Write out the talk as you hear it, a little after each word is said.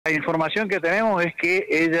La información que tenemos es que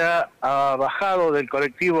ella ha bajado del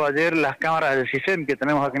colectivo ayer las cámaras del CISEM que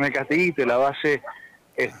tenemos aquí en el Castillito, y la base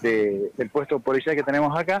del puesto policial que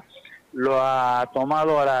tenemos acá, lo ha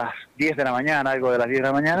tomado a las 10 de la mañana, algo de las 10 de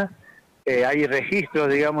la mañana. Hay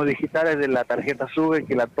registros, digamos, digitales de la tarjeta SUBE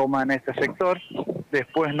que la toma en este sector.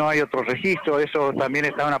 Después no hay otro registro, eso también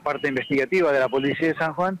está en una parte investigativa de la Policía de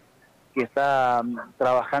San Juan, que está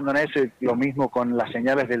trabajando en eso, y lo mismo con las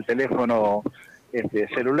señales del teléfono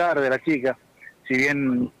celular de la chica. Si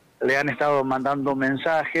bien le han estado mandando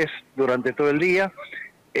mensajes durante todo el día,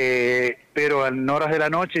 pero en horas de la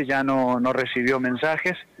noche ya no recibió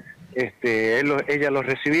mensajes. Ella los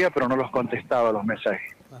recibía, pero no los contestaba los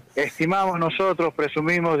mensajes. Estimamos nosotros,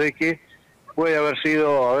 presumimos de que puede haber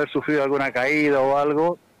sufrido alguna caída o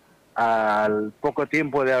algo al poco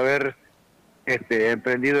tiempo de haber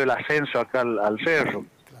emprendido el ascenso acá al cerro.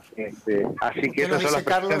 Así que nos esas son dice las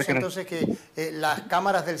Carlos, que entonces, que las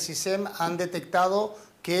cámaras del CISEM han detectado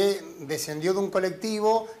que descendió de un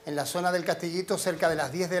colectivo en la zona del Castillito cerca de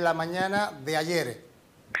las 10 de la mañana de ayer.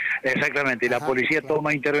 Exactamente, y la policía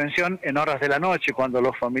toma intervención en horas de la noche, cuando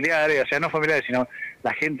los familiares, o sea, no familiares, sino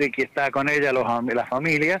la gente que está con ella, la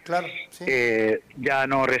familia, ya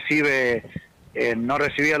no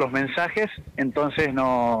recibía los mensajes, entonces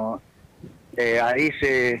ahí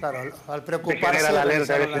se, al se preocuparse genera la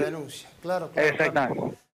alerta. la denuncia. Claro.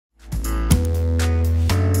 Exactamente.